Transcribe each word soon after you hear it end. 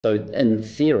So in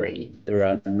theory, there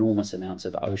are enormous amounts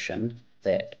of ocean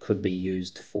that could be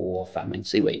used for farming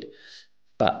seaweed.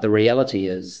 But the reality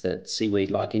is that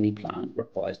seaweed, like any plant,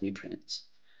 requires nutrients.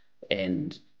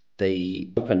 And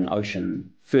the open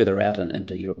ocean further out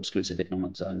into your exclusive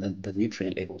economic zone, the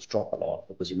nutrient levels drop a lot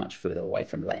because you're much further away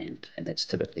from land. And that's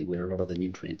typically where a lot of the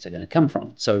nutrients are going to come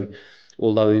from. So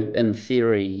although in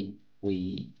theory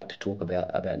we talk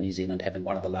about New Zealand having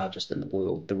one of the largest in the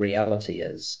world, the reality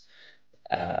is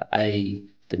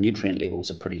the nutrient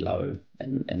levels are pretty low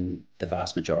in the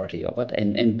vast majority of it,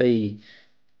 and B,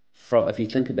 if you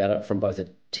think about it from both a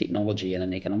technology and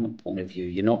an economic point of view,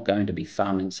 you're not going to be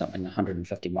farming something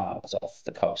 150 miles off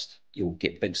the coast. You'll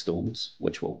get big storms,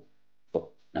 which will put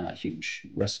huge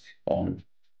risk on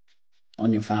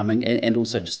your farming, and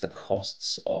also just the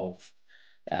costs of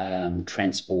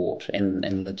transport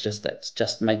and logistics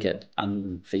just make it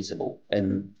unfeasible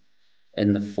in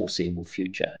the foreseeable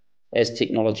future. As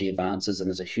technology advances, and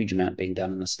there's a huge amount being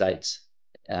done in the States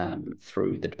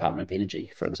through the Department of Energy,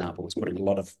 for example, is putting a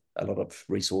lot of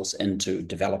resource into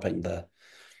developing the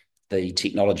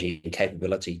technology and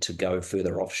capability to go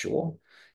further offshore.